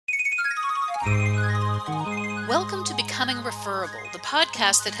Welcome to Becoming Referable, the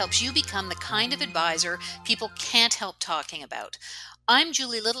podcast that helps you become the kind of advisor people can't help talking about. I'm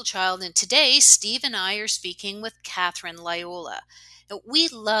Julie Littlechild, and today Steve and I are speaking with Catherine Laiola. Now, we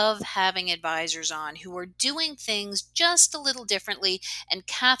love having advisors on who are doing things just a little differently, and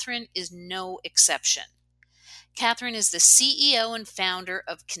Catherine is no exception. Catherine is the CEO and founder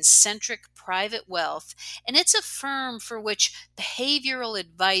of Concentric Private Wealth, and it's a firm for which behavioral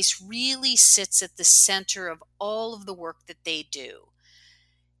advice really sits at the center of all of the work that they do.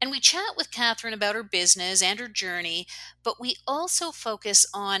 And we chat with Catherine about her business and her journey, but we also focus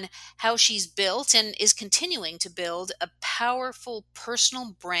on how she's built and is continuing to build a powerful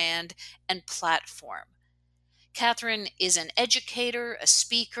personal brand and platform. Catherine is an educator, a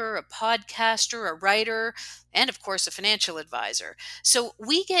speaker, a podcaster, a writer, and of course, a financial advisor. So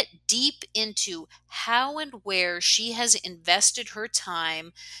we get deep into how and where she has invested her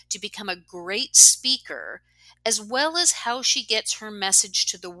time to become a great speaker, as well as how she gets her message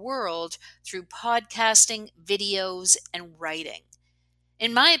to the world through podcasting, videos, and writing.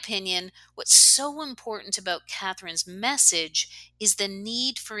 In my opinion, what's so important about Catherine's message is the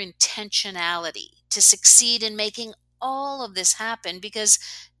need for intentionality to succeed in making all of this happen, because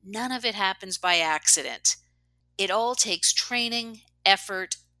none of it happens by accident. It all takes training,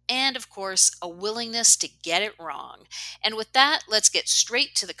 effort, and of course, a willingness to get it wrong. And with that, let's get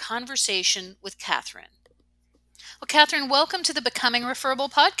straight to the conversation with Catherine. Well, Catherine, welcome to the Becoming Referable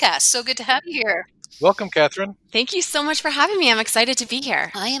podcast. So good to have you here. Welcome, Catherine. Thank you so much for having me. I'm excited to be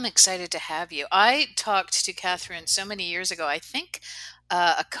here. I am excited to have you. I talked to Catherine so many years ago. I think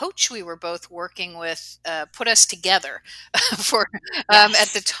a coach we were both working with put us together for at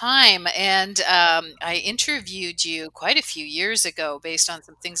the time, and I interviewed you quite a few years ago based on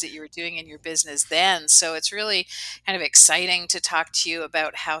some things that you were doing in your business then. So it's really kind of exciting to talk to you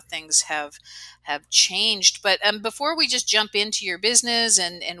about how things have changed. But before we just jump into your business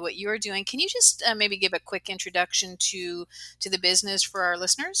and what you're doing, can you just maybe give a quick introduction to the business for our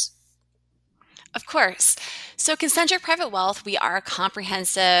listeners? Of course. So Concentric Private Wealth, we are a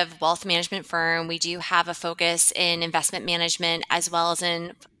comprehensive wealth management firm. We do have a focus in investment management as well as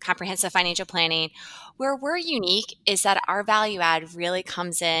in comprehensive financial planning. Where we're unique is that our value add really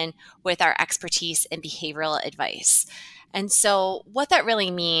comes in with our expertise in behavioral advice. And so what that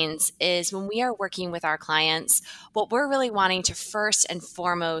really means is when we are working with our clients, what we're really wanting to first and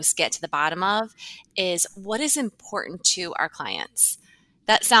foremost get to the bottom of is what is important to our clients.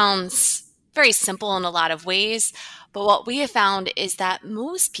 That sounds very simple in a lot of ways, but what we have found is that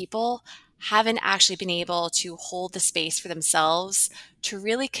most people haven't actually been able to hold the space for themselves to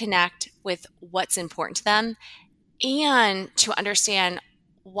really connect with what's important to them and to understand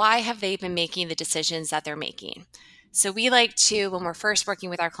why have they been making the decisions that they're making. So we like to, when we're first working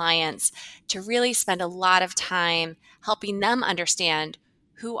with our clients, to really spend a lot of time helping them understand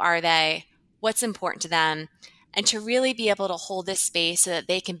who are they, what's important to them, and to really be able to hold this space so that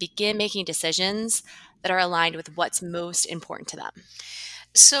they can begin making decisions that are aligned with what's most important to them.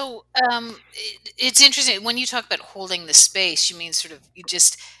 So it's interesting when you talk about holding the space, you mean sort of you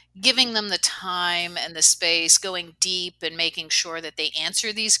just giving them the time and the space, going deep and making sure that they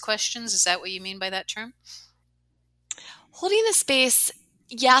answer these questions. Is that what you mean by that term? Holding the space,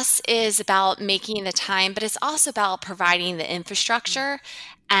 yes, is about making the time, but it's also about providing the infrastructure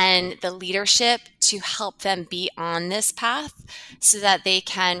and the leadership to help them be on this path so that they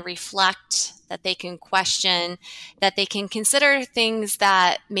can reflect, that they can question, that they can consider things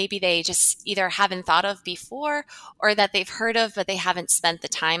that maybe they just either haven't thought of before or that they've heard of but they haven't spent the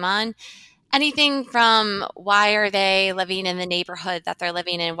time on. Anything from why are they living in the neighborhood that they're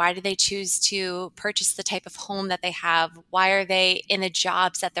living in? Why do they choose to purchase the type of home that they have? Why are they in the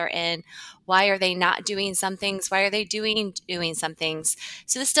jobs that they're in? Why are they not doing some things? Why are they doing some things?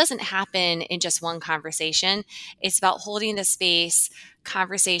 So this doesn't happen in just one conversation. It's about holding the space,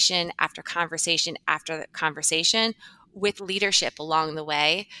 conversation after conversation after conversation, with leadership along the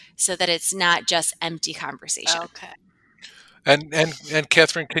way so that it's not just empty conversation. Okay. And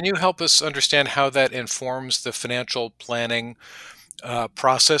Catherine, can you help us understand how that informs the financial planning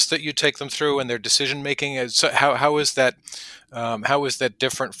process that you take them through and their decision making? So how is that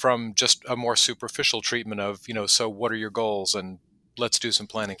different from just a more superficial treatment of, so what are your goals and let's do some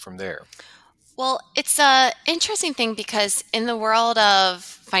planning from there? Well, it's an interesting thing because in the world of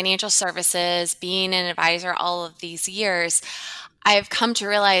financial services, being an advisor all of these years, I've come to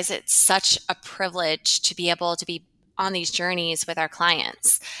realize it's such a privilege to be able to be on these journeys with our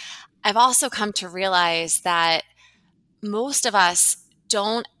clients. I've also come to realize that most of us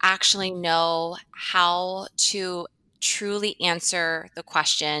don't actually know how to truly answer the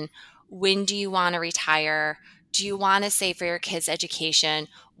question, when do you want to retire? Do you want to save for your kids' education?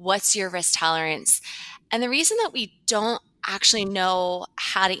 What's your risk tolerance? And the reason that we don't actually know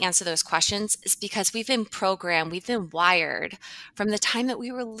how to answer those questions is because we've been programmed, we've been wired from the time that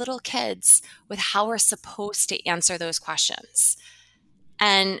we were little kids with how we're supposed to answer those questions.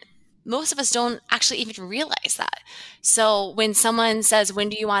 And most of us don't actually even realize that. So when someone says, when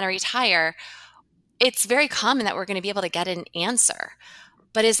do you want to retire? It's very common that we're going to be able to get an answer.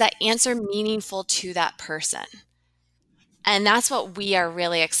 But is that answer meaningful to that person? And that's what we are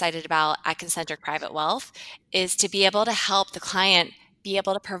really excited about at Concentric Private Wealth, is to be able to help the client be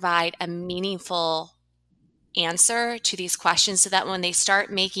able to provide a meaningful answer to these questions so that when they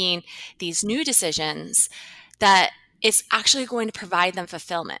start making these new decisions, that it's actually going to provide them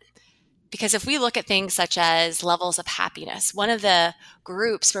fulfillment. Because if we look at things such as levels of happiness, one of the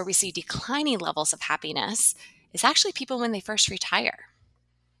groups where we see declining levels of happiness is actually people when they first retire.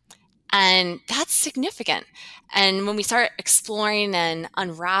 And that's significant. And when we start exploring and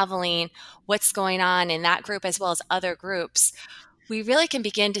unraveling what's going on in that group as well as other groups, we really can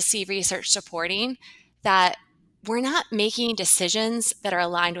begin to see research supporting that we're not making decisions that are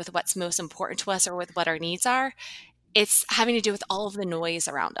aligned with what's most important to us or with what our needs are. It's having to do with all of the noise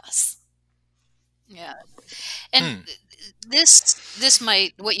around us. Yeah. And this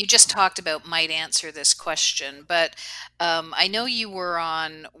might, what you just talked about might answer this question, but I know you were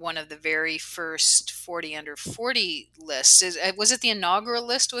on one of the very first 40 under 40 lists. Was it the inaugural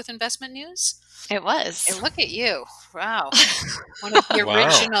list with Investment News? It was. And look at you. Wow. One of the Wow.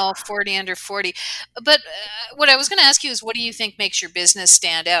 original 40 under 40. But what I was going to ask you is, what do you think makes your business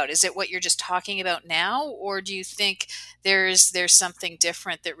stand out? Is it what you're just talking about now? Or do you think there's something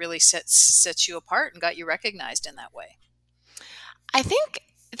different that really sets you apart and got you recognized in that way? I think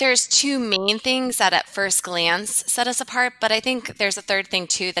there's two main things that at first glance set us apart, but I think there's a third thing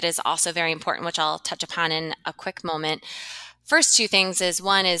too that is also very important, which I'll touch upon in a quick moment. First two things is,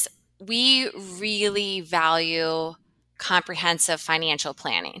 one is we really value comprehensive financial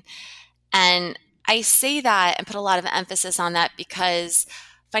planning. And I say that and put a lot of emphasis on that because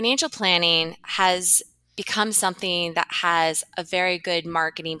financial planning has become something that has a very good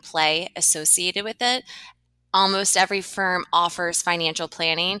marketing play associated with it. Almost every firm offers financial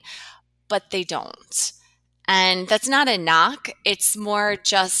planning, but they don't. And that's not a knock. It's more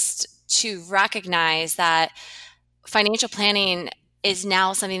just to recognize that financial planning is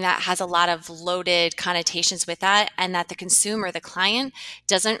now something that has a lot of loaded connotations with that, and that the consumer, the client,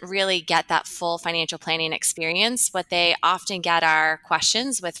 doesn't really get that full financial planning experience. What they often get are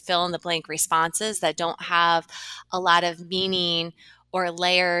questions with fill in the blank responses that don't have a lot of meaning or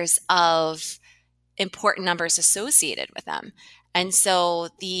layers of important numbers associated with them. And so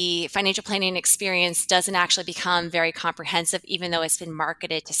the financial planning experience doesn't actually become very comprehensive, even though it's been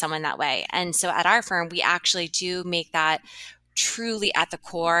marketed to someone that way. And so at our firm, we actually do make that truly at the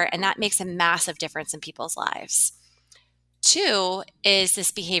core, and that makes a massive difference in people's lives. Two is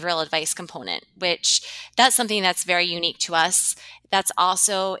this behavioral advice component, which that's something that's very unique to us. That's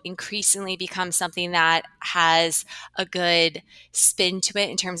also increasingly become something that has a good spin to it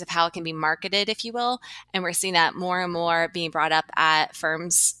in terms of how it can be marketed, if you will. And we're seeing that more and more being brought up at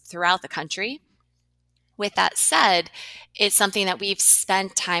firms throughout the country. With that said, it's something that we've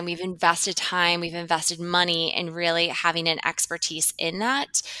spent time, we've invested money in really having an expertise in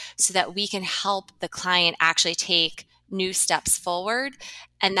that so that we can help the client actually take new steps forward,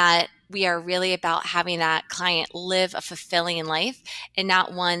 and that we are really about having that client live a fulfilling life and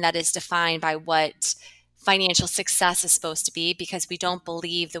not one that is defined by what financial success is supposed to be, because we don't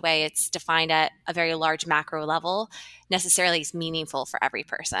believe the way it's defined at a very large macro level necessarily is meaningful for every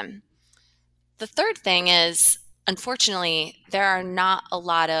person. The third thing is, unfortunately, there are not a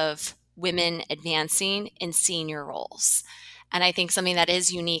lot of women advancing in senior roles. And I think something that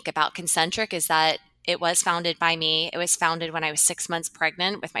is unique about Concentric is that it was founded by me. It was founded when I was 6 months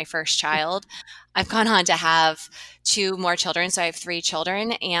pregnant with my first child. I've gone on to have 2 more children, so I have 3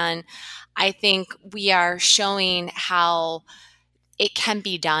 children. And I think we are showing how it can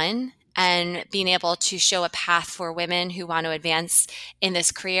be done, and being able to show a path for women who want to advance in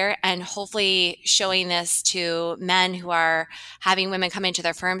this career, and hopefully showing this to men who are having women come into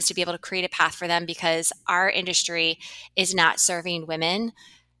their firms to be able to create a path for them, because our industry is not serving women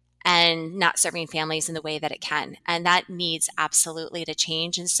and not serving families in the way that it can. And that needs absolutely to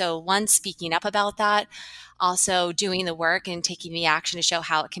change. And so one, speaking up about that, also doing the work and taking the action to show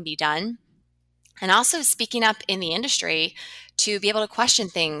how it can be done. And also speaking up in the industry to be able to question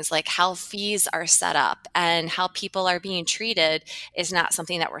things like how fees are set up and how people are being treated is not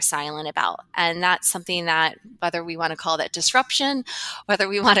something that we're silent about. And that's something that, whether we want to call that disruption, whether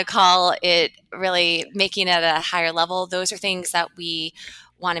we want to call it really making it at a higher level, those are things that we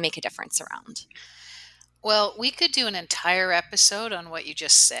want to make a difference around. Well, we could do an entire episode on what you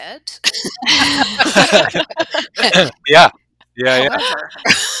just said. Yeah. However,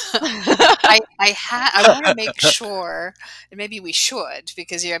 I want to make sure, and maybe we should,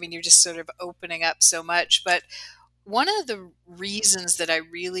 because you're just sort of opening up so much. But one of the reasons that I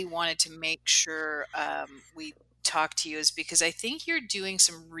really wanted to make sure we talk to you is because I think you're doing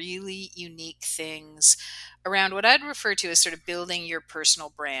some really unique things around what I'd refer to as sort of building your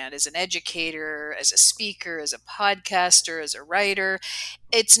personal brand as an educator, as a speaker, as a podcaster, as a writer.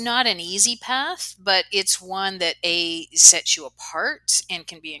 It's not an easy path, but it's one that sets you apart and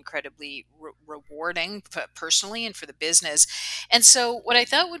can be incredibly rewarding personally and for the business. And so what I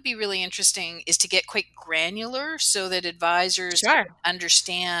thought would be really interesting is to get quite granular so that advisors Sure.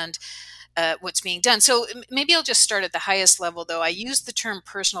 understand what's being done. So maybe I'll just start at the highest level, though. I use the term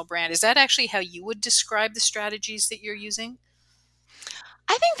personal brand. Is that actually how you would describe the strategies that you're using?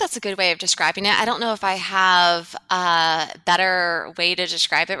 I think that's a good way of describing it. I don't know if I have a better way to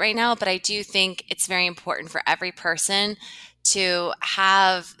describe it right now, but I do think it's very important for every person to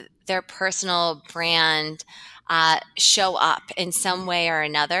have their personal brand show up in some way or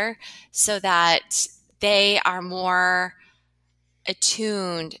another so that they are more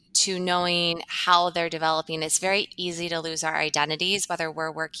attuned to knowing how they're developing. It's very easy to lose our identities, whether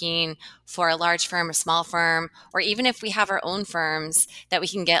we're working for a large firm, a small firm, or even if we have our own firms, that we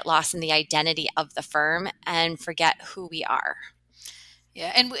can get lost in the identity of the firm and forget who we are.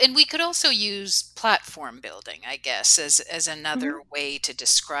 Yeah, and we could also use platform building, I guess, as another way to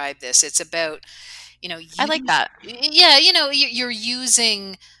describe this. It's about, I like that. Yeah, you're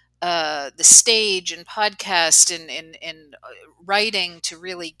using the stage and podcast and writing to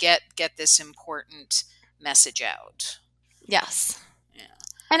really get this important message out. Yes. Yeah.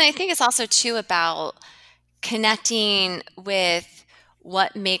 And I think it's also too about connecting with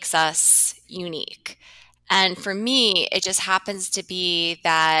what makes us unique. And for me, it just happens to be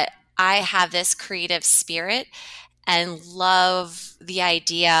that I have this creative spirit and love the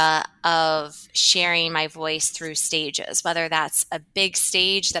idea of sharing my voice through stages, whether that's a big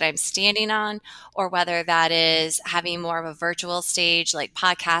stage that I'm standing on, or whether that is having more of a virtual stage like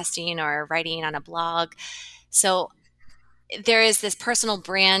podcasting or writing on a blog. So there is this personal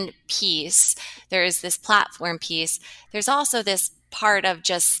brand piece, there is this platform piece, there's also this part of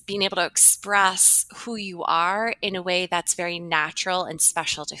just being able to express who you are in a way that's very natural and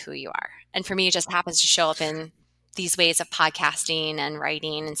special to who you are. And for me, it just happens to show up in these ways of podcasting and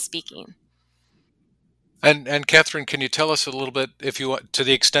writing and speaking. And Catherine, can you tell us a little bit, if you want, to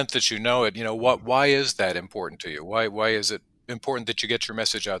the extent that you know it, why is that important to you? Why is it important that you get your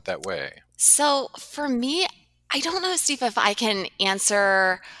message out that way? So for me, I don't know, Steve, if I can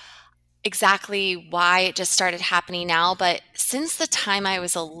answer exactly why it just started happening now, but since the time I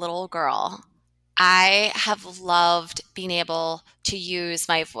was a little girl, I have loved being able to use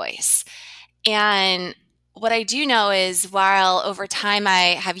my voice. And what I do know is while over time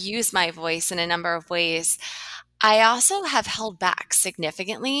I have used my voice in a number of ways, I also have held back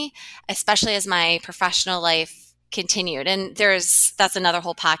significantly, especially as my professional life continued. And that's another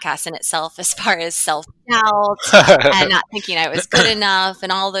whole podcast in itself as far as self-doubt and not thinking I was good enough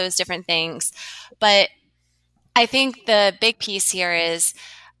and all those different things. But I think the big piece here is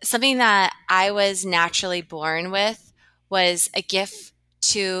something that I was naturally born with was a gift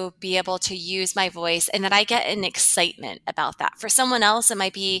to be able to use my voice, and that I get an excitement about that. For someone else, it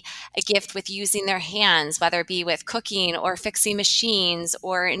might be a gift with using their hands, whether it be with cooking or fixing machines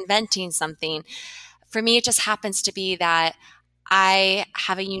or inventing something. For me, it just happens to be that I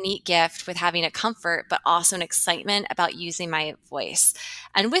have a unique gift with having a comfort, but also an excitement about using my voice.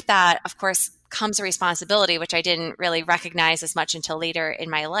 And with that, of course, comes a responsibility, which I didn't really recognize as much until later in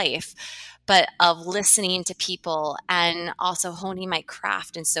my life, but of listening to people and also honing my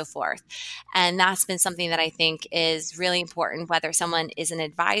craft and so forth. And that's been something that I think is really important, whether someone is an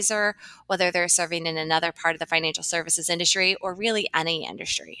advisor, whether they're serving in another part of the financial services industry, or really any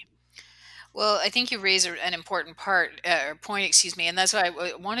industry. Well, I think you raise an important point, and that's why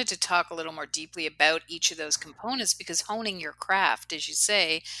I wanted to talk a little more deeply about each of those components, because honing your craft, as you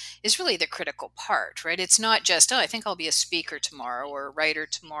say, is really the critical part, right? It's not just, I think I'll be a speaker tomorrow or a writer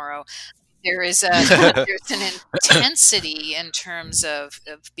tomorrow. There's an intensity in terms of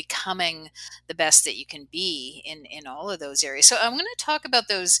becoming the best that you can be in all of those areas. So I'm going to talk about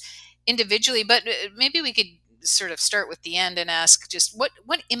those individually, but maybe we could sort of start with the end and ask just what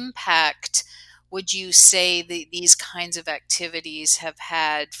impact would you say these kinds of activities have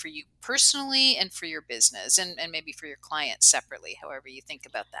had for you personally and for your business and maybe for your clients separately, however you think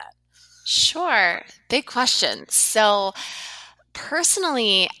about that? Sure. Big question. So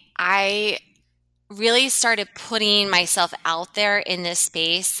personally, I really started putting myself out there in this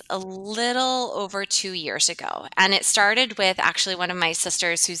space a little over 2 years ago. And it started with actually one of my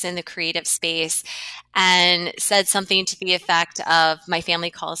sisters who's in the creative space and said something to the effect of, my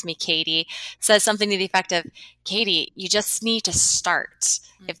family calls me Katie, says something to the effect of, Katie, you just need to start.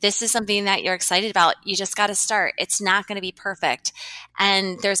 If this is something that you're excited about, you just got to start. It's not going to be perfect.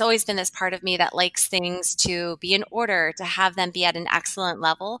 And there's always been this part of me that likes things to be in order, to have them be at an excellent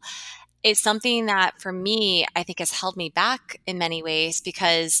level. It's something that for me, I think has held me back in many ways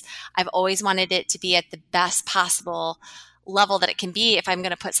because I've always wanted it to be at the best possible level that it can be if I'm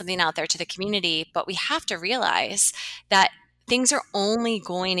going to put something out there to the community. But we have to realize that things are only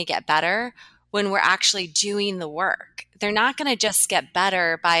going to get better when we're actually doing the work. They're not going to just get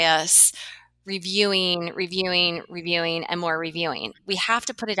better by us reviewing, and more reviewing. We have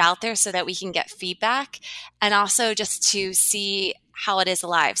to put it out there so that we can get feedback and also just to see how it is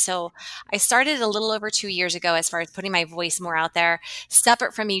alive. So I started a little over 2 years ago as far as putting my voice more out there,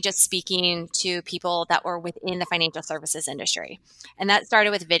 separate from me just speaking to people that were within the financial services industry. And that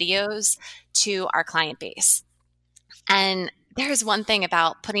started with videos to our client base. And there's one thing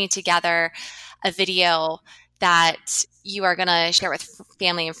about putting together a video that you are going to share with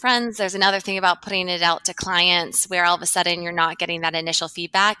family and friends. There's another thing about putting it out to clients where all of a sudden you're not getting that initial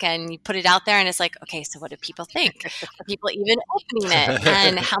feedback and you put it out there and it's like, okay, so what do people think? Are people even opening it?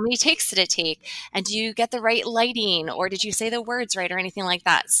 And how many takes did it take? And do you get the right lighting or did you say the words right or anything like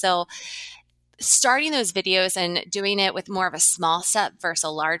that? So starting those videos and doing it with more of a small step versus a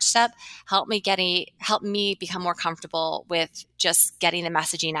large step helped me become more comfortable with just getting the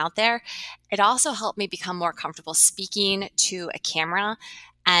messaging out there. It also helped me become more comfortable speaking to a camera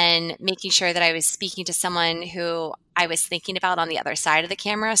and making sure that I was speaking to someone who I was thinking about on the other side of the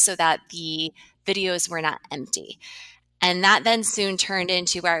camera so that the videos were not empty. And that then soon turned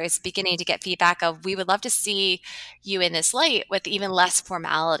into where I was beginning to get feedback of, we would love to see you in this light with even less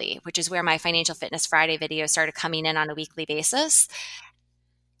formality, which is where my Financial Fitness Friday videos started coming in on a weekly basis.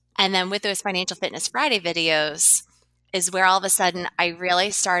 And then with those Financial Fitness Friday videos is where all of a sudden I really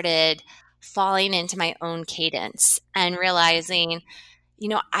started falling into my own cadence and realizing,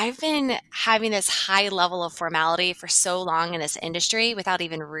 I've been having this high level of formality for so long in this industry without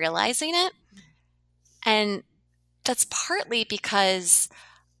even realizing it. And that's partly because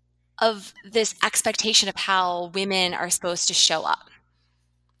of this expectation of how women are supposed to show up.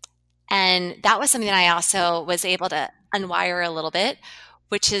 And that was something that I also was able to unwire a little bit,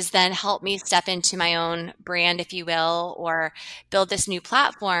 which has then helped me step into my own brand, if you will, or build this new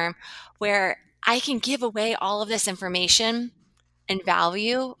platform where I can give away all of this information and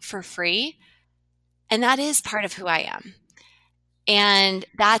value for free. And that is part of who I am. And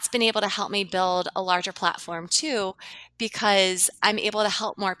that's been able to help me build a larger platform too, because I'm able to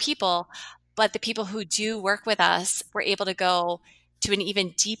help more people. But the people who do work with us, we're able to go to an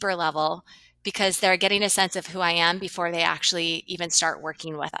even deeper level because they're getting a sense of who I am before they actually even start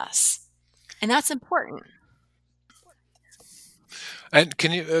working with us. And that's important. And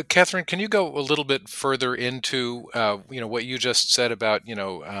can you, Catherine, can you go a little bit further into, what you just said about,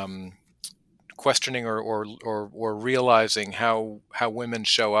 questioning or realizing how women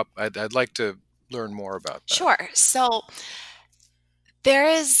show up? I'd like to learn more about that. Sure. So there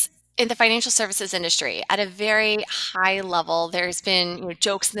is, in the financial services industry, at a very high level, there's been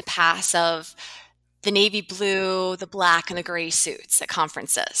jokes in the past of the navy blue, the black, and the gray suits at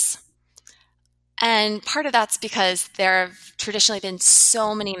conferences. And part of that's because there have traditionally been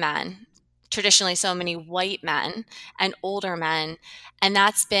so many men, traditionally so many white men and older men, and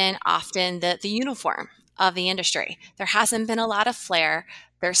that's been often the uniform of the industry. There hasn't been a lot of flair.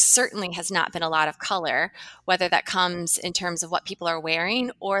 There certainly has not been a lot of color, whether that comes in terms of what people are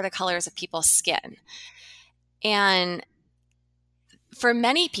wearing or the colors of people's skin. And for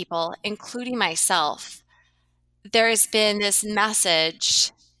many people, including myself, there's been this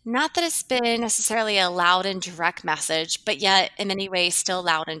message, not that it's been necessarily a loud and direct message, but yet in many ways still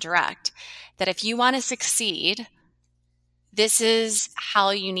loud and direct, that if you want to succeed, this is how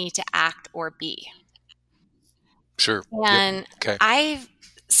you need to act or be. Sure. And yep. Okay. I've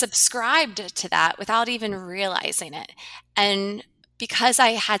subscribed to that without even realizing it. And because I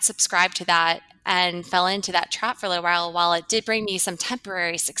had subscribed to that and fell into that trap for a little while it did bring me some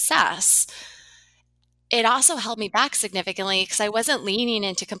temporary success, it also held me back significantly because I wasn't leaning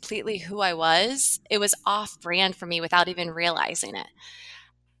into completely who I was. It was off brand for me without even realizing it.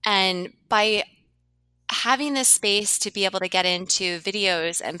 And by having this space to be able to get into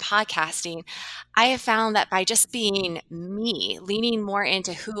videos and podcasting, I have found that by just being me, leaning more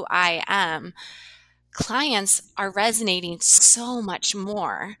into who I am, clients are resonating so much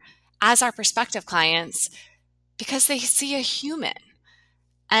more as our prospective clients because they see a human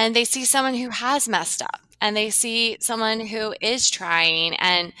and they see someone who has messed up and they see someone who is trying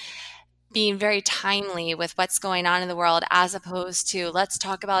and being very timely with what's going on in the world, as opposed to let's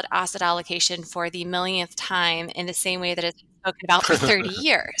talk about asset allocation for the millionth time in the same way that it's spoken about for 30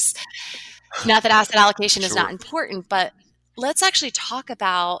 years. Not that asset allocation is not important, but let's actually talk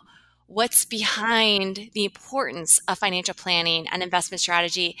about what's behind the importance of financial planning and investment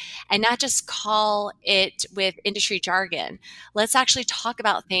strategy and not just call it with industry jargon. Let's actually talk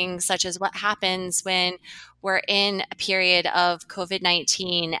about things such as what happens when we're in a period of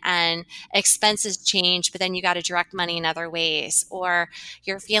COVID-19 and expenses change, but then you got to direct money in other ways, or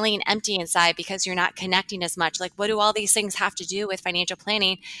you're feeling empty inside because you're not connecting as much. Like, what do all these things have to do with financial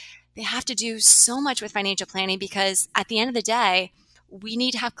planning? They have to do so much with financial planning because at the end of the day, we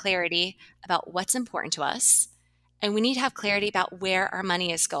need to have clarity about what's important to us, and we need to have clarity about where our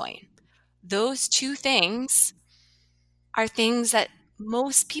money is going. Those two things are things that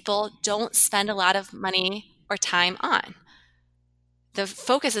most people don't spend a lot of money or time on. The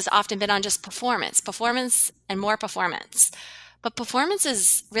focus has often been on just performance and more performance. But performance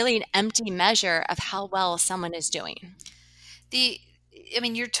is really an empty measure of how well someone is doing.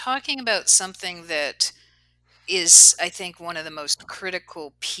 You're talking about something that is, I think, one of the most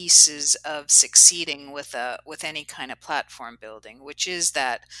critical pieces of succeeding with any kind of platform building, which is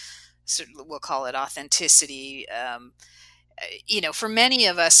that, we'll call it authenticity. For many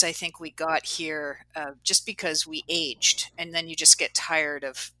of us, I think we got here just because we aged, and then you just get tired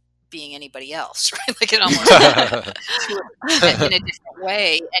of being anybody else, right? Like it almost in a different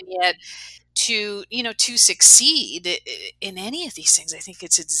way, and yet to succeed in any of these things, I think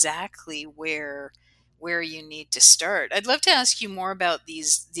it's exactly where you need to start. I'd love to ask you more about the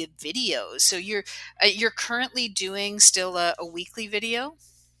videos. So you're currently doing still a weekly video?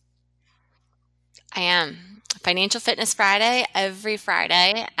 I am. Financial Fitness Friday, every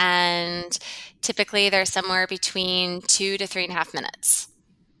Friday, and typically they're somewhere between 2 to 3.5 minutes.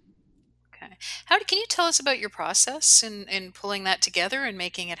 Okay. Can you tell us about your process in pulling that together and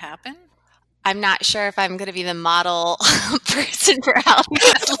making it happen? I'm not sure if I'm going to be the model person for how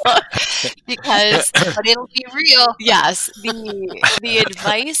these look but it'll be real. Yes, the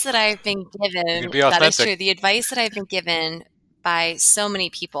advice that I've been given, that is true. The advice that I've been given by so many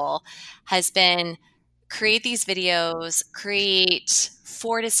people has been create these videos, create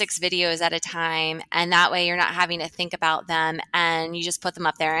 4 to 6 videos at a time, and that way you're not having to think about them and you just put them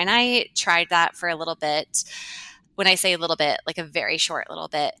up there. And I tried that for a little bit. When I say a little bit, like a very short little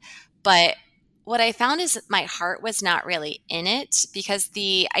bit. But what I found is my heart was not really in it, because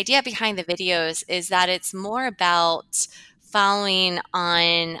the idea behind the videos is that it's more about following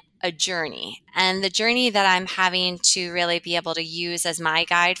on a journey. And the journey that I'm having to really be able to use as my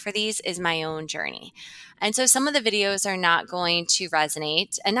guide for these is my own journey. And so some of the videos are not going to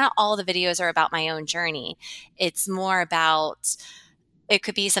resonate, and not all the videos are about my own journey. It's more about, it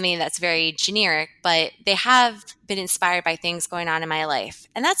could be something that's very generic, but they have been inspired by things going on in my life.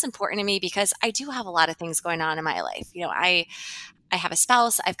 And that's important to me because I do have a lot of things going on in my life. I have a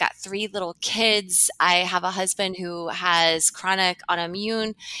spouse. I've got 3 little kids. I have a husband who has chronic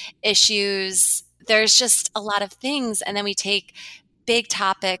autoimmune issues. There's just a lot of things. And then we take big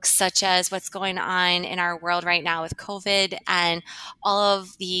topics such as what's going on in our world right now with COVID and all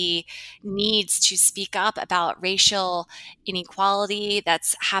of the needs to speak up about racial inequality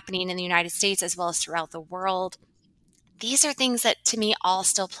that's happening in the United States as well as throughout the world. These are things that to me all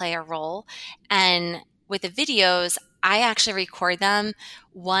still play a role. And with the videos, I actually record them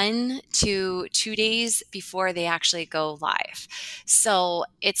 1 to 2 days before they actually go live. So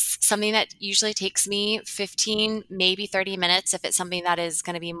it's something that usually takes me 15, maybe 30 minutes if it's something that is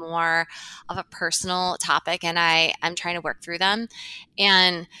going to be more of a personal topic and I'm trying to work through them.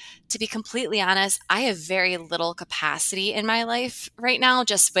 And to be completely honest, I have very little capacity in my life right now,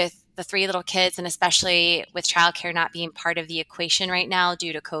 just with the 3 little kids, and especially with childcare not being part of the equation right now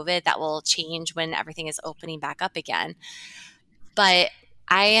due to COVID. That will change when everything is opening back up again. But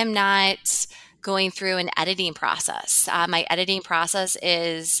I am not going through an editing process. My editing process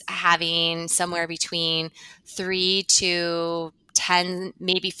is having somewhere between 3 to 10,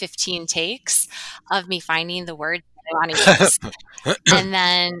 maybe 15 takes of me finding the words that I want to use. And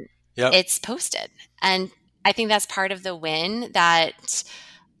then it's posted. And I think that's part of the win that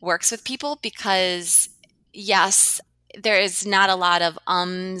works with people because, yes, there is not a lot of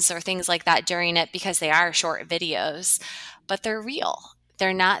ums or things like that during it because they are short videos, but they're real.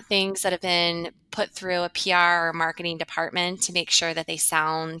 They're not things that have been put through a PR or marketing department to make sure that they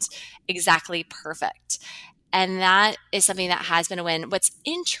sound exactly perfect. And that is something that has been a win. What's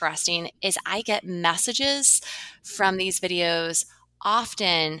interesting is I get messages from these videos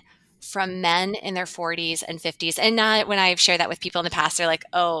often from men in their 40s and 50s. And not when I've shared that with people in the past, they're like,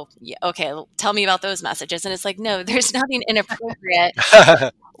 oh, yeah, okay, tell me about those messages. And it's like, no, there's nothing inappropriate.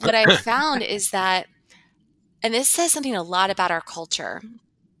 What I've found is that, and this says something a lot about our culture,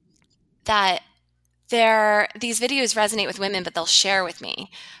 that these videos resonate with women, but they'll share with me.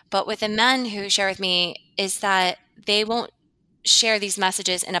 But with the men who share with me is that they won't share these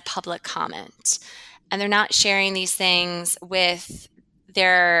messages in a public comment. And they're not sharing these things with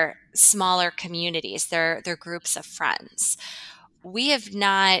their smaller communities, their groups of friends. We have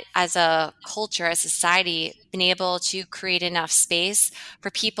not, as a culture, as a society, been able to create enough space for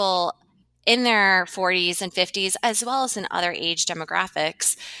people in their 40s and 50s, as well as in other age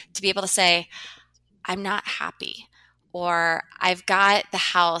demographics, to be able to say, I'm not happy, or I've got the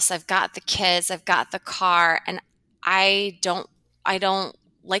house, I've got the kids, I've got the car, and I don't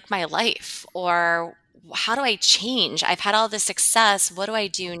like my life, or how do I change? I've had all this success. What do I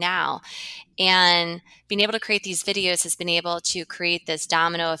do now? And being able to create these videos has been able to create this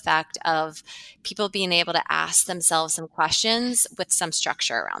domino effect of people being able to ask themselves some questions with some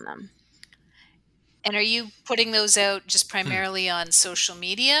structure around them. And are you putting those out just primarily on social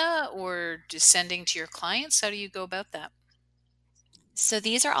media or just sending to your clients? How do you go about that? So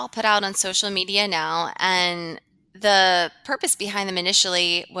these are all put out on social media now. And the purpose behind them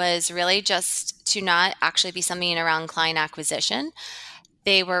initially was really just to not actually be something around client acquisition.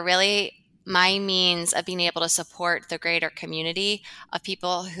 They were really my means of being able to support the greater community of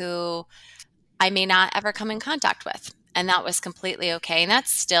people who I may not ever come in contact with. And that was completely okay. And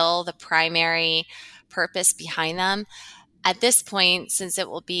that's still the primary purpose behind them. At this point, since it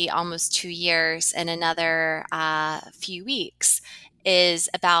will be almost 2 years in another few weeks, is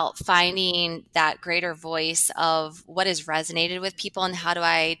about finding that greater voice of what has resonated with people and how do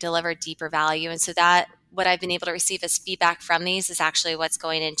I deliver deeper value. And so that what I've been able to receive as feedback from these is actually what's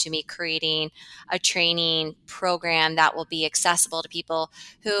going into me creating a training program that will be accessible to people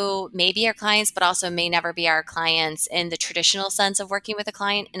who may be our clients, but also may never be our clients in the traditional sense of working with a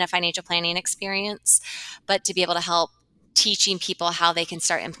client in a financial planning experience, but to be able to help teaching people how they can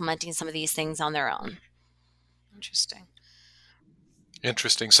start implementing some of these things on their own. Interesting.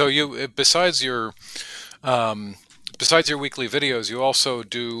 So you, besides your weekly videos, you also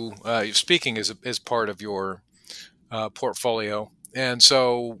do speaking is part of your portfolio. And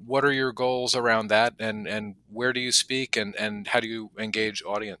so what are your goals around that, and where do you speak, and how do you engage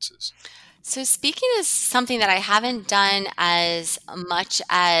audiences? So speaking is something that I haven't done as much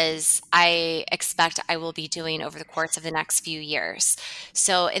as I expect I will be doing over the course of the next few years.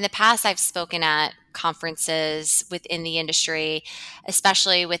 So in the past, I've spoken at conferences within the industry,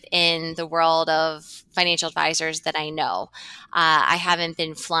 especially within the world of financial advisors that I know. I haven't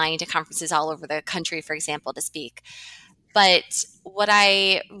been flying to conferences all over the country, for example, to speak. But what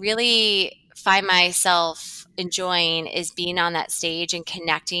I really find myself enjoying is being on that stage and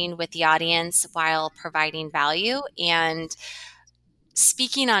connecting with the audience while providing value and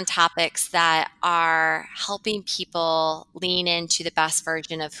speaking on topics that are helping people lean into the best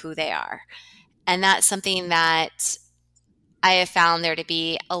version of who they are. And that's something that I have found there to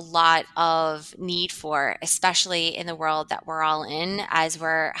be a lot of need for, especially in the world that we're all in, as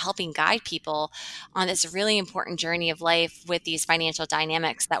we're helping guide people on this really important journey of life with these financial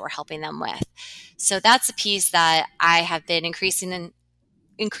dynamics that we're helping them with. So that's a piece that I have been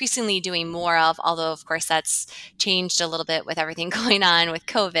increasingly doing more of, although of course that's changed a little bit with everything going on with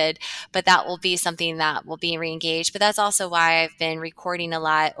COVID, but that will be something that will be re-engaged. But that's also why I've been recording a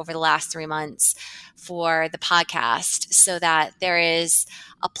lot over the last 3 months for the podcast, so that there is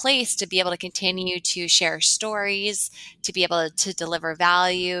a place to be able to continue to share stories, to be able to deliver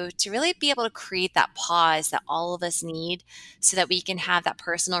value, to really be able to create that pause that all of us need so that we can have that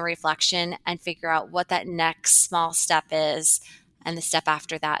personal reflection and figure out what that next small step is and the step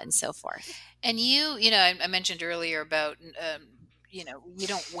after that, and so forth. And I mentioned earlier about, you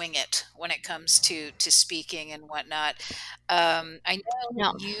don't wing it when it comes to speaking and whatnot. I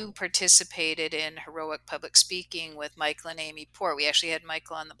know you participated in Heroic Public Speaking with Michael and Amy Port. We actually had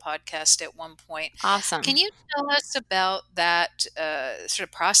Michael on the podcast at one point. Awesome. Can you tell us about that sort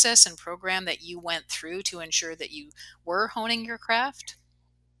of process and program that you went through to ensure that you were honing your craft?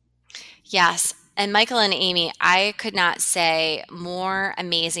 Yes. And Michael and Amy, I could not say more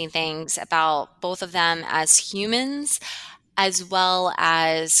amazing things about both of them as humans as well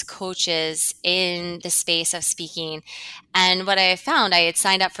as coaches in the space of speaking. And what I found, I had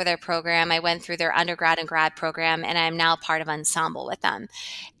signed up for their program. I went through their undergrad and grad program, and I'm now part of Ensemble with them.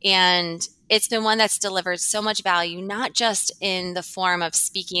 And it's been one that's delivered so much value, not just in the form of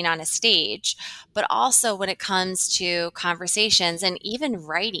speaking on a stage, but also when it comes to conversations and even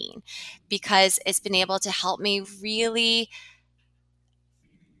writing, because it's been able to help me really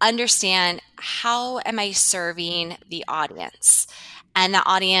understand how am I serving the audience. And the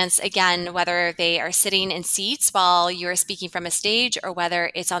audience, again, whether they are sitting in seats while you're speaking from a stage, or whether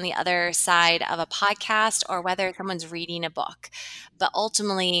it's on the other side of a podcast, or whether someone's reading a book. But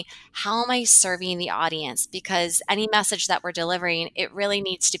ultimately, how am I serving the audience? Because any message that we're delivering, it really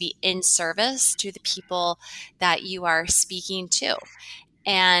needs to be in service to the people that you are speaking to.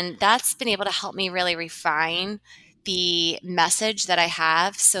 And that's been able to help me really refine the message that I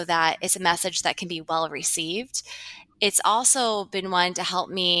have so that it's a message that can be well received. It's also been one to help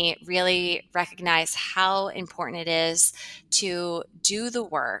me really recognize how important it is to do the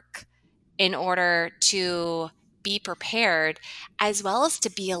work in order to be prepared, as well as to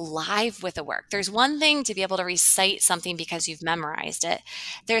be alive with the work. There's one thing to be able to recite something because you've memorized it.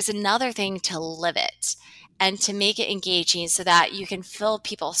 There's another thing to live it and to make it engaging so that you can fill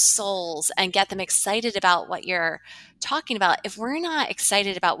people's souls and get them excited about what you're talking about. If we're not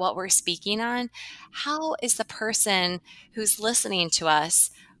excited about what we're speaking on, how is the person who's listening to us,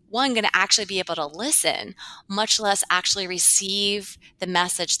 one, going to actually be able to listen, much less actually receive the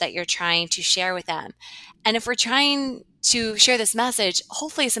message that you're trying to share with them? And if we're trying to share this message,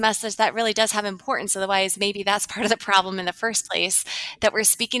 hopefully it's a message that really does have importance. Otherwise, maybe that's part of the problem in the first place, that we're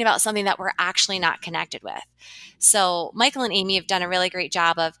speaking about something that we're actually not connected with. So Michael and Amy have done a really great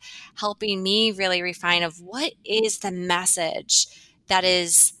job of helping me really refine of what is the message that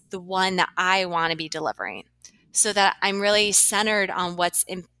is the one that I want to be delivering, so that I'm really centered on what's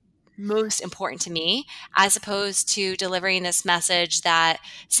most important to me, as opposed to delivering this message that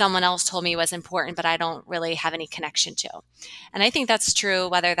someone else told me was important, but I don't really have any connection to. And I think that's true,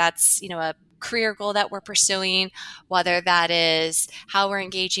 whether that's, a career goal that we're pursuing, whether that is how we're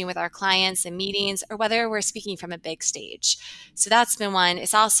engaging with our clients in meetings, or whether we're speaking from a big stage. So that's been one.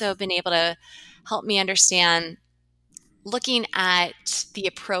 It's also been able to help me understand looking at the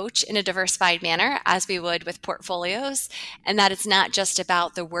approach in a diversified manner, as we would with portfolios, and that it's not just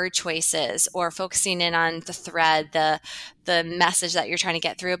about the word choices or focusing in on the thread, the message that you're trying to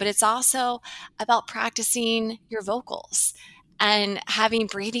get through, but it's also about practicing your vocals and having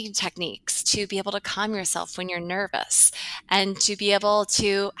breathing techniques to be able to calm yourself when you're nervous and to be able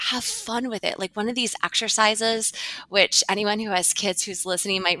to have fun with it. Like one of these exercises, which anyone who has kids who's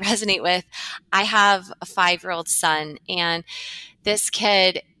listening might resonate with. I have a 5-year-old son, and this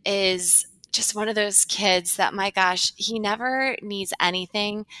kid is just one of those kids that, my gosh, he never needs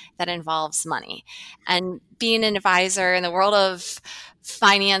anything that involves money. And being an advisor in the world of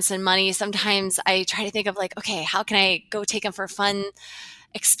finance and money, sometimes I try to think of like, okay, how can I go take him for fun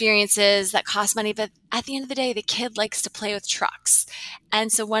experiences that cost money? But at the end of the day, the kid likes to play with trucks.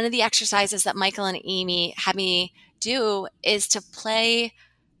 And so one of the exercises that Michael and Amy had me do is to play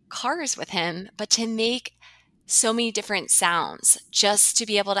cars with him, but to make so many different sounds, just to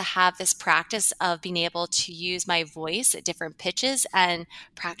be able to have this practice of being able to use my voice at different pitches and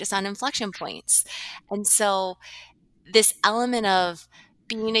practice on inflection points. And so this element of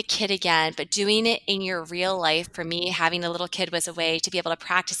being a kid again, but doing it in your real life, for me, having a little kid was a way to be able to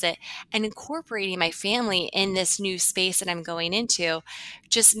practice it, and incorporating my family in this new space that I'm going into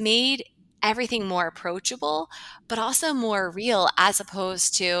just made everything more approachable, but also more real, as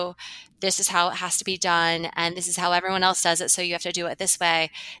opposed to this is how it has to be done and this is how everyone else does it, so you have to do it this way.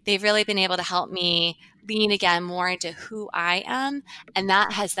 They've really been able to help me lean again more into who I am, and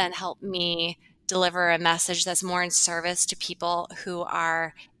that has then helped me deliver a message that's more in service to people who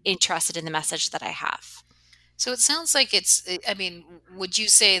are interested in the message that I have. So it sounds like would you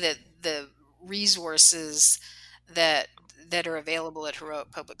say that the resources that are available at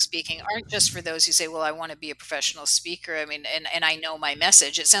Heroic Public Speaking aren't just for those who say, well, I want to be a professional speaker. And I know my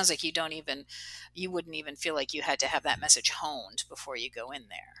message. It sounds like you wouldn't even feel like you had to have that message honed before you go in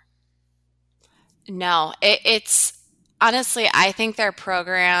there. No, it's honestly, I think their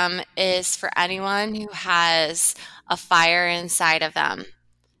program is for anyone who has a fire inside of them,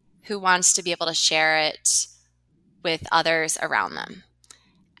 who wants to be able to share it with others around them,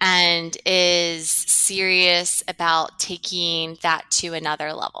 and is serious about taking that to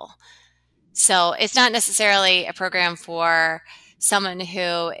another level. So it's not necessarily a program for someone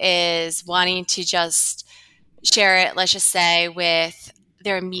who is wanting to just share it, let's just say, with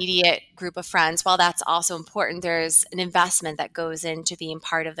their immediate group of friends, while that's also important, there's an investment that goes into being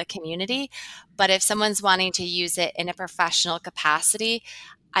part of the community. But if someone's wanting to use it in a professional capacity,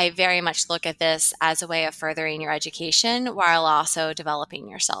 I very much look at this as a way of furthering your education while also developing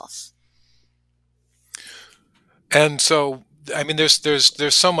yourself. And so, I mean,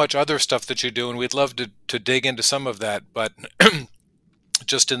 there's so much other stuff that you do, and we'd love to dig into some of that, but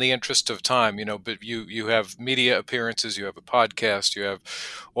just in the interest of time, but you have media appearances, you have a podcast, you have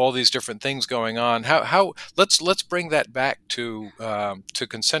all these different things going on. How let's bring that back to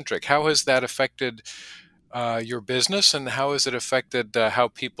Concentric. How has that affected your business, and how has it affected how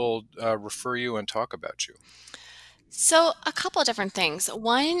people refer you and talk about you? So, a couple of different things.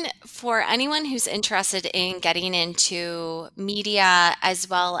 One, for anyone who's interested in getting into media as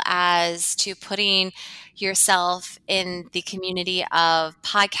well as to putting yourself in the community of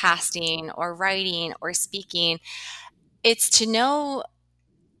podcasting or writing or speaking, it's to know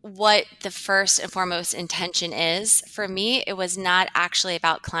what the first and foremost intention is. For me, it was not actually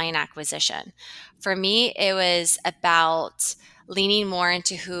about client acquisition. For me, it was about leaning more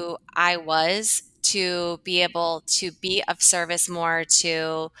into who I was to be able to be of service more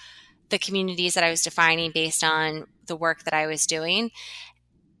to the communities that I was defining based on the work that I was doing,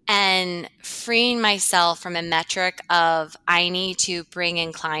 and freeing myself from a metric of I need to bring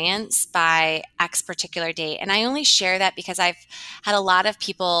in clients by X particular date. And I only share that because I've had a lot of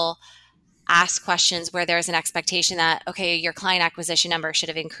people ask questions where there's an expectation that, okay, your client acquisition number should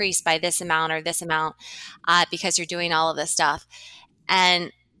have increased by this amount or this amount because you're doing all of this stuff.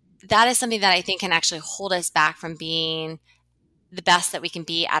 And that is something that I think can actually hold us back from being the best that we can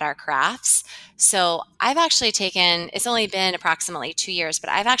be at our crafts. So I've actually taken, it's only been approximately 2 years,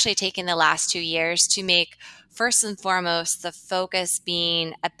 but I've actually taken the last 2 years to make, first and foremost, the focus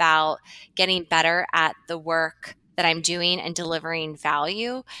being about getting better at the work that I'm doing and delivering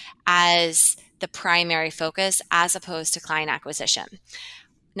value as the primary focus as opposed to client acquisition.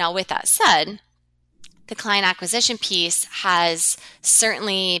 Now, with that said, the client acquisition piece has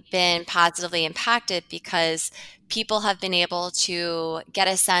certainly been positively impacted because people have been able to get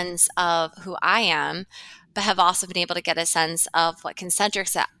a sense of who I am, but have also been able to get a sense of what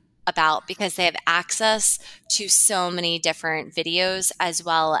Concentric's about because they have access to so many different videos as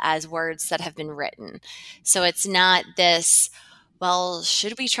well as words that have been written. So it's not this, well,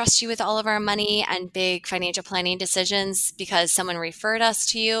 should we trust you with all of our money and big financial planning decisions because someone referred us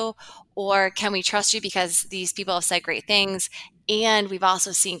to you? Or can we trust you because these people have said great things and we've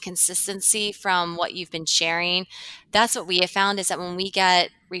also seen consistency from what you've been sharing? That's what we have found is that when we get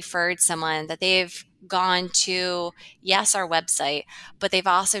referred someone that they've gone to, yes, our website, but they've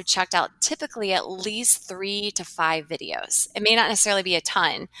also checked out typically at least 3 to 5 videos. It may not necessarily be a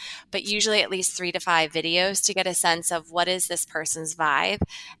ton, but usually at least 3 to 5 videos to get a sense of what is this person's vibe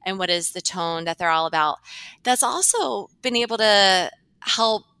and what is the tone that they're all about. That's also been able to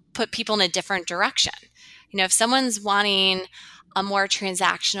help put people in a different direction. If someone's wanting a more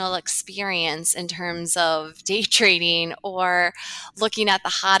transactional experience in terms of day trading or looking at the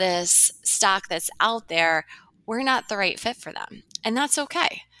hottest stock that's out there, we're not the right fit for them. And that's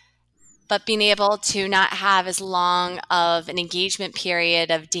okay. But being able to not have as long of an engagement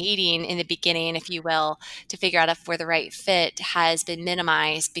period of dating in the beginning, if you will, to figure out if we're the right fit has been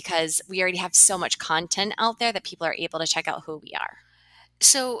minimized because we already have so much content out there that people are able to check out who we are.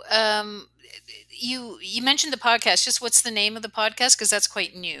 So you mentioned the podcast. Just what's the name of the podcast? Because that's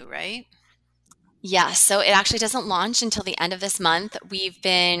quite new, right? Yes. So it actually doesn't launch until the end of this month. We've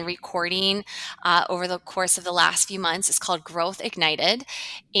been recording over the course of the last few months. It's called Growth Ignited.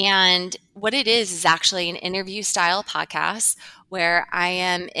 And what it is actually an interview style podcast where I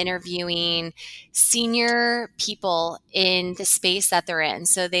am interviewing senior people in the space that they're in.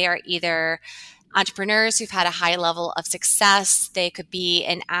 So they are either entrepreneurs who've had a high level of success. They could be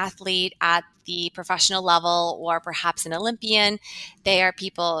an athlete at the professional level or perhaps an Olympian. They are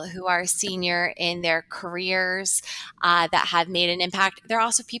people who are senior in their careers that have made an impact. They're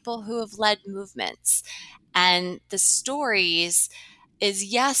also people who have led movements. And the stories is,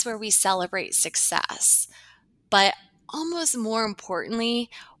 yes, where we celebrate success, but almost more importantly,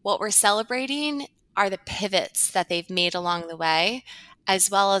 what we're celebrating are the pivots that they've made along the way,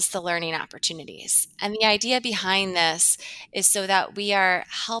 as well as the learning opportunities. And the idea behind this is so that we are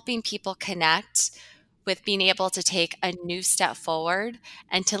helping people connect with being able to take a new step forward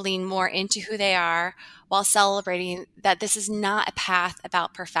and to lean more into who they are while celebrating that this is not a path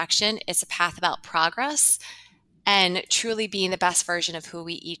about perfection. It's a path about progress and truly being the best version of who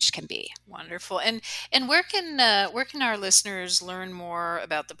we each can be. Wonderful. And where can our listeners learn more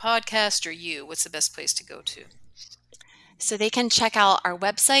about the podcast or you? What's the best place to go to? So they can check out our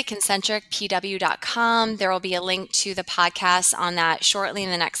website, concentricpw.com. There will be a link to the podcast on that shortly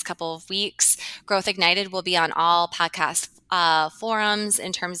in the next couple of weeks. Growth Ignited will be on all podcast forums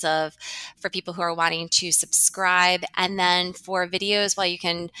in terms of for people who are wanting to subscribe. And then for videos, while you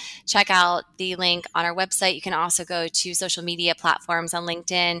can check out the link on our website, you can also go to social media platforms on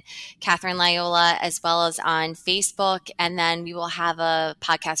LinkedIn, Catherine Loyola, as well as on Facebook. And then we will have a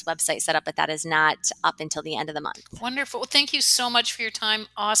podcast website set up, but that is not up until the end of the month. Wonderful. Well, thank you so much for your time.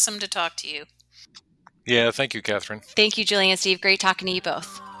 Awesome to talk to you. Yeah, thank you, Catherine. Thank you, Julie and Steve. Great talking to you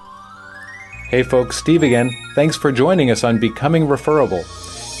both. Hey folks, Steve again. Thanks for joining us on Becoming Referable.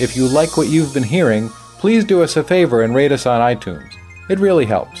 If you like what you've been hearing, please do us a favor and rate us on iTunes. It really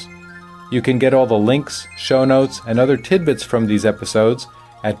helps. You can get all the links, show notes, and other tidbits from these episodes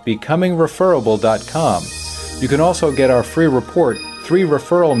at becomingreferable.com. You can also get our free report, 3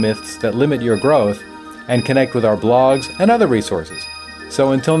 Referral Myths That Limit Your Growth, and connect with our blogs and other resources.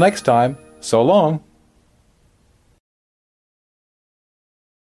 So until next time, so long.